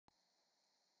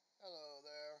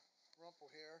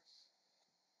purple here.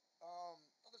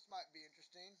 This might be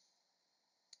interesting.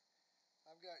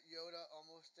 I've got Yoda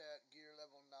almost at gear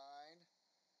level 9.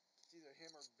 It's either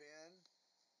him or Ben.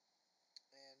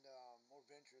 And more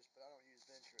Ventress, but I don't use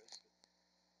Ventress.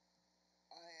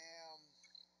 But I am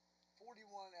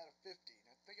 41 out of 50. And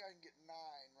I think I can get 9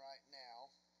 right now.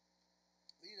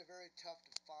 These are very tough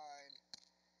to find.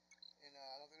 And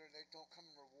I don't think they don't come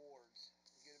in rewards.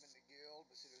 You get them in the guild,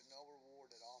 but see, there's no reward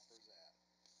that offers that.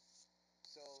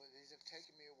 So these have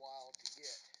taken me a while to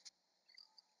get.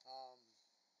 I've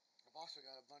also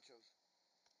got a bunch of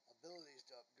abilities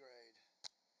to upgrade.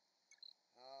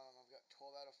 I've got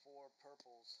 12 out of 4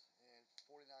 purples and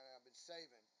 49 I've been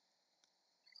saving.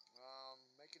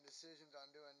 Making decisions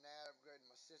on doing that, upgrading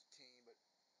my Sith team, but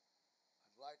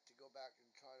I'd like to go back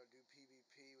and try to do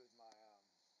PvP with my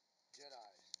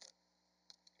Jedis. But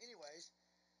anyways,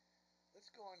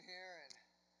 let's go in here and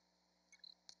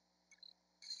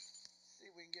see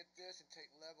if we can get this and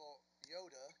take level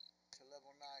Yoda to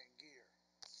level 9 gear.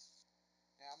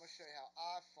 Now I'm going to show you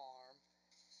how I farm,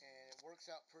 and it works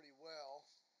out pretty well,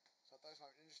 so I thought it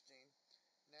might be interesting.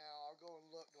 Now I'll go and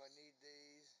look, do I need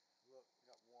these? Look, we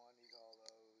got one, need all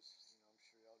those, I'm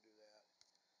sure y'all do that.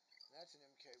 And that's an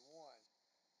MK1.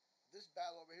 This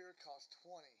battle over here costs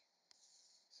 20,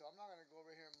 so I'm not going to go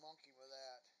over here and monkey with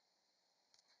that.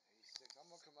 86, I'm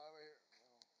going to come over here,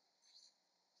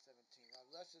 17, I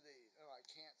have less of these. Oh, I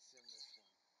can't sim this one.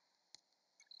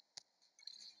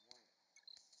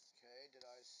 Okay, did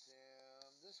I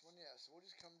sim this one? Yeah, so we'll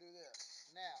just come do this.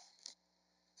 Now,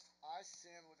 I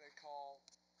sim what they call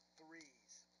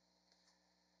 3s.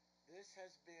 This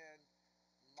has been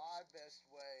my best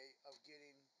way of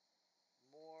getting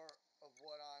more of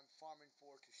what I'm farming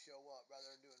for to show up, rather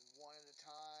than doing 1 at a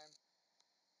time,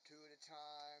 2 at a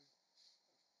time.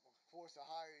 Of course, the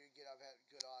higher you get, I've had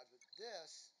good odds. But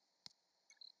this,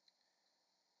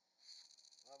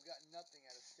 well, I've got nothing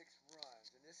out of 6 runs.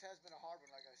 And this has been a hard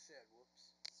one, like I said.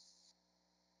 Whoops.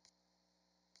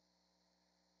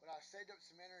 But I've saved up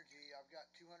some energy. I've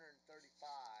got 235.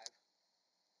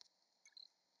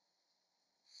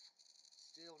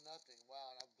 Still nothing.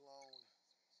 Wow, and I've blown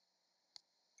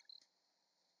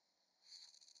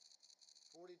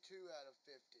 42 out of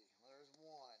 50. Well, there's 1.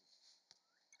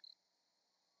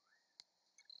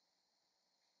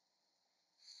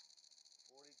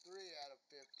 43 out of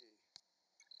 50.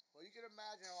 Well, you can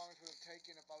imagine how long it would have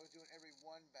taken if I was doing every 1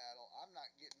 battle. I'm not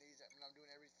getting these when I'm doing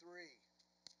every 3.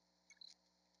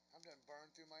 I'm done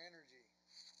burned through my energy.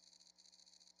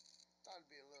 Thought it'd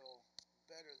be a little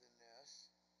better than this.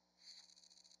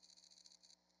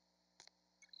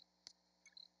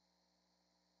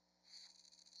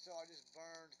 So I just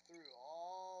burned through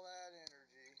all that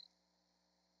energy.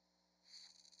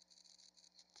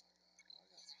 Oh my God,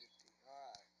 I got 50.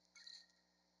 Alright.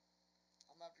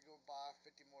 I'm going to have to go buy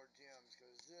 50 more gems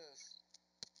because this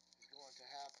is going to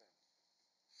happen.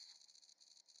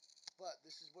 But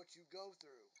this is what you go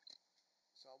through.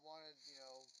 So I wanted,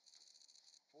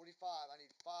 45. I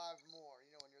need 5 more.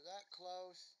 When you're that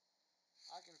close,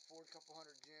 I can afford a couple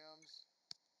hundred gems.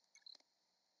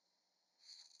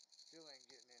 Still ain't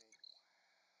getting any.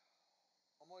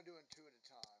 I'm only doing 2 at a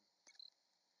time.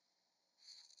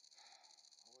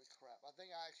 Holy crap. I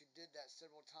think I actually did that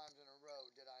several times in a row.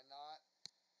 Did I not?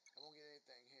 I won't get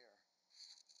anything here.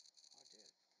 Oh, I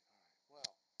did. Alright,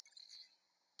 well.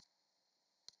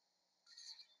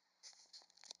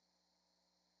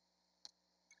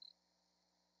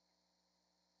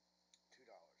 $2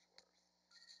 worth.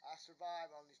 I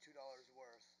survived on these $2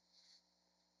 worth.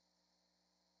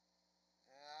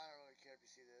 And I don't really care if you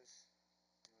see this.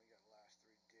 You got the last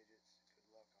 3 digits. Good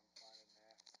luck on finding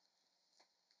that.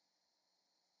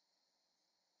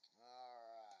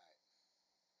 Alright.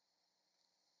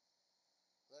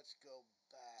 Let's go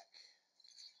back.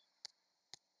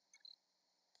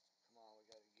 Come on, we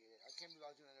gotta get it. I can't believe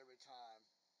I was doing it every time.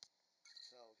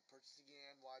 So, purchase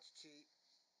again, watch cheap.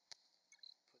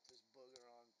 Put this booger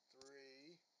on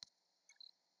 3.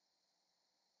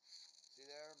 See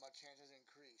there? My chances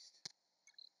increased.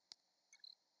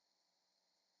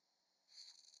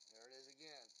 There it is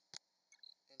again.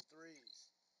 In 3s.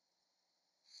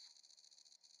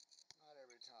 Not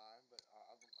every time, but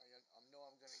I know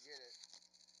I'm going to get it.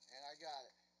 And I got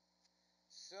it.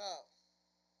 So,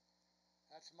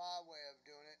 that's my way of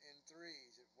doing it in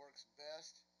 3s. It works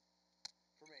best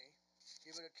for me.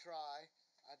 Give it a try.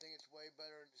 I think it's way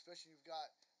better, especially if you've got...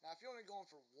 Now, if you're only going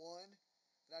for 1,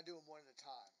 then I do them 1 at a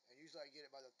time. And usually I get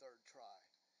it by the 3rd try.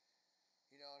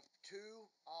 2,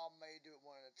 I may do it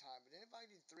 1 at a time. But then if I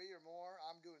need 3 or more,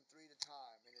 I'm doing 3 at a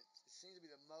time. And it seems to be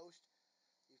the most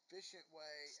efficient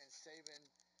way in saving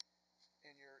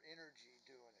in your energy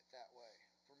doing it that way,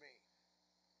 for me.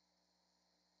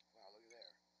 Wow, look at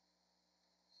there.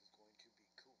 This is going to be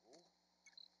cool.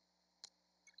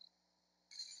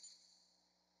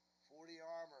 40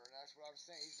 armor, and that's what I'm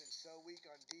saying. He's been so weak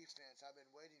on defense. I've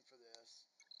been waiting for this.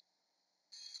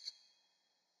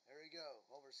 There we go.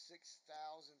 Over 6,000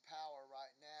 power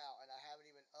right now, and I haven't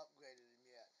even upgraded him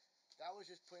yet. That was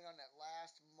just putting on that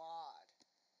last mod.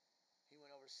 He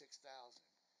went over 6,000.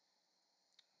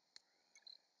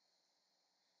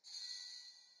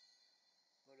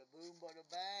 Bada boom, bada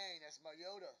bang. That's my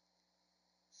Yoda.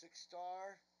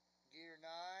 6-star, gear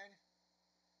 9.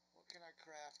 What can I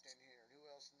craft in here? Who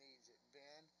else needs it?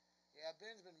 Ben? Yeah,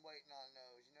 Ben's been waiting on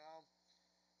those, you know.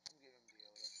 I'm giving him the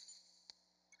Yoda.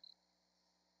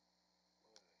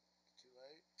 What? Too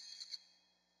late?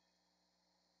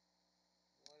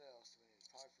 What else do we need?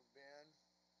 Probably for Ben.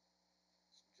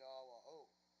 Some Jawa. Oh,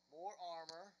 more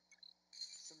armor.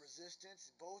 Some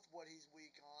resistance. Both what he's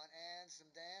weak on. And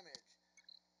some damage.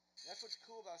 And that's what's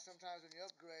cool about sometimes when you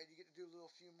upgrade, you get to do a little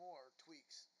few more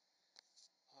tweaks.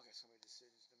 Oh, I got so many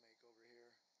decisions to make over here.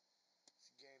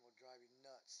 This game will drive you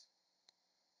nuts.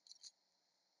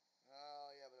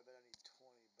 Oh, yeah, but I bet I need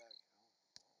 20 back. Oh, really?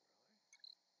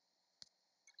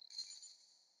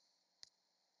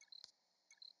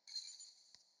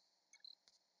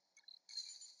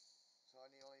 So I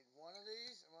need only one of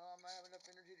these? Well, I might have enough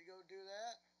energy to go do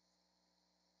that.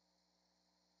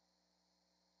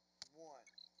 One.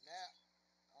 Now,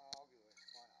 I'll do it.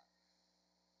 Why not?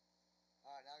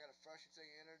 Alright, now I got a frustrating thing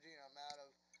of energy, and I'm out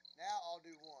of... Now I'll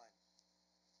do one.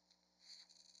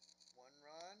 One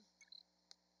run.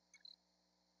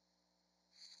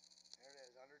 There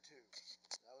it is, under 2.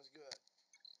 That was good.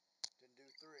 Didn't do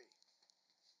 3.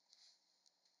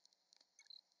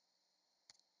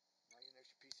 Might get an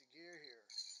extra piece of gear here.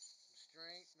 Some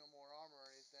strength, no more armor or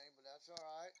anything, but that's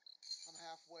alright. I'm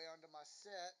halfway onto my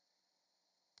set.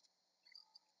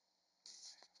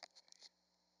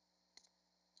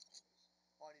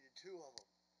 Oh, I needed 2 of them.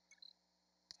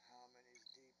 How many's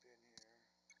deep in here?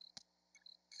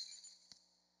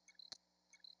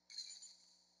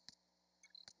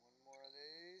 One more of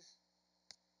these.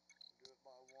 We'll do it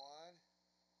by 1.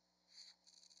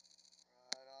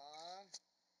 Right on.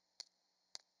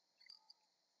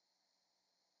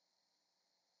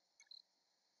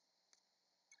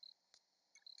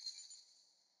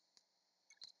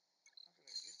 Not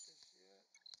gonna get this yet.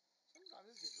 Sometimes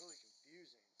this gets really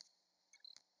confusing.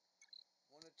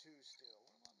 1 or 2 still.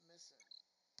 What am I missing?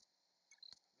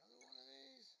 Another one of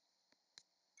these?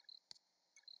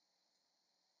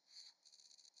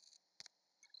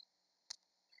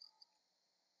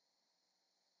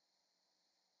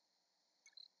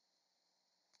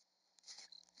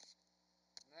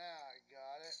 Now I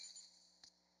got it.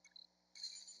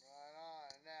 Right on.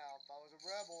 Now, if I was a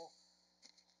rebel,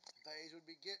 Baze would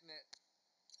be getting it.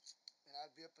 And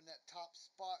I'd be up in that top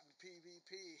spot in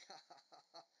PvP.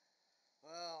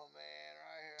 Oh man,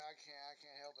 right here, I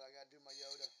can't help it. I gotta do my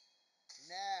Yoda.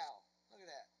 Now, look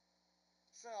at that.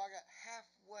 So I got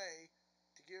halfway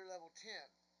to gear level 10.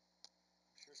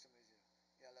 I'm sure somebody's in.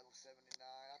 Yeah, level 79.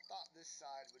 I thought this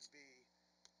side would be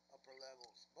upper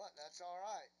levels, but that's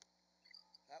alright.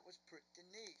 That was pretty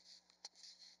neat.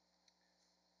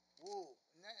 Whoa.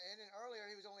 And then earlier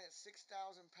he was only at 6,000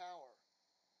 power.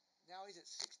 Now he's at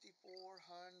 6,400.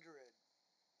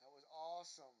 That was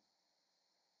awesome.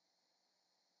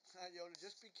 Yoda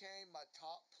just became my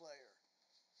top player.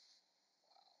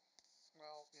 Wow.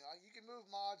 Well, you know, you can move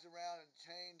mods around and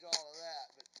change all of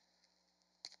that, but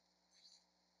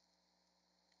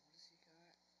what has he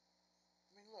got? I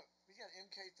mean, look, he's got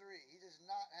MK3. He does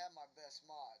not have my best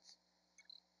mods.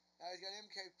 Now he's got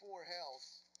MK4 health,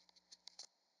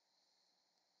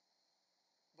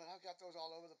 but I've got those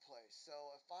all over the place. So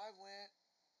if I went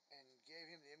and gave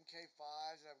him the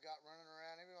MK5s that I've got running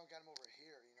around, maybe I've got him over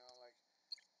here, you know, like,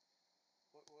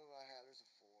 what do I have? There's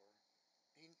a 4.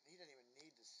 He doesn't even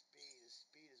need the speed. His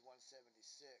speed is 176.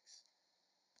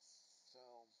 So,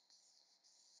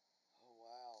 oh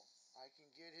wow. I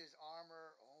can get his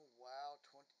armor. Oh wow,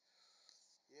 20.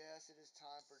 Yes, it is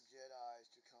time for Jedis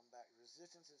to come back.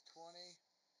 Resistance is 20.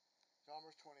 His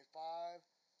armor is 25.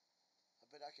 I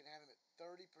bet I can have him at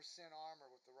 30%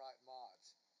 armor with the right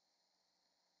mods.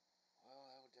 Well,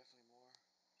 that would definitely more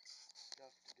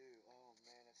stuff to do. Oh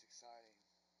man, that's exciting.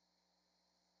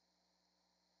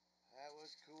 That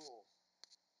was cool.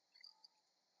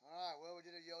 Alright, well, we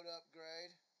did a Yoda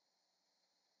upgrade.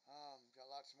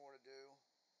 Got lots more to do.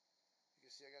 You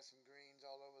can see I got some greens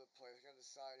all over the place. I got to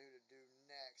decide who to do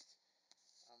next.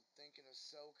 I'm thinking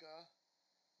Ahsoka.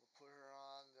 We'll put her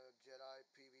on the Jedi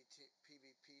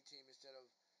PvP team instead of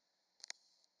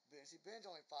Ben. See, Ben's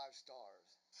only 5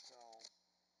 stars. So,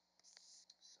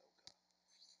 Ahsoka.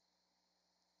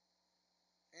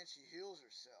 And she heals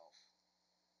herself.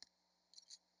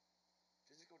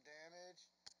 Physical damage.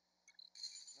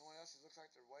 No one else looks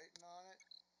like they're waiting on it.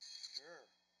 Sure.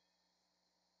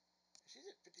 She's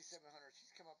at 5,700.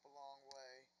 She's come up a long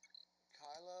way.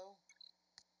 Kylo. Oh,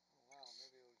 wow.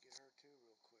 Maybe we'll get her too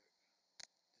real quick.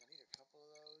 Did I need a couple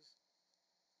of those?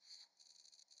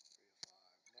 3 of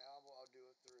 5. Now I'll do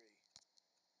a 3.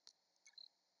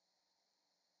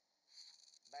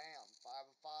 Bam.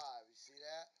 5 of 5. You see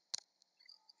that?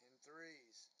 In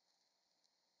 3s.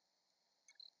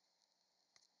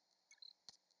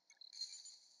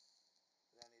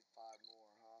 But I need 5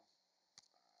 more, huh?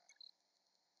 Alright.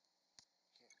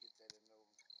 Can't get that in no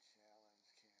challenge, can we?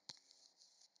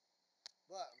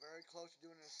 But I'm very close to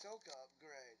doing an Ahsoka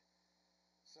upgrade.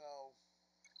 So,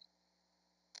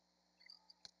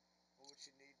 what would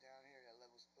you need down here? That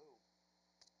levels. Ooh.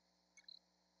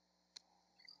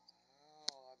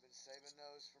 Oh, I've been saving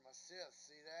those for my Sith.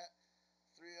 See that?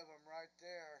 3 of them right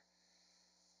there.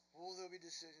 Oh, there'll be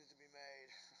decisions to be made.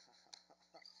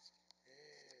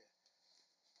 Yeah.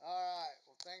 Alright.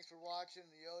 Well, thanks for watching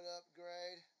the Yoda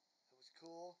upgrade. It was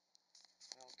cool.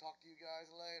 And I'll talk to you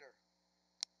guys later.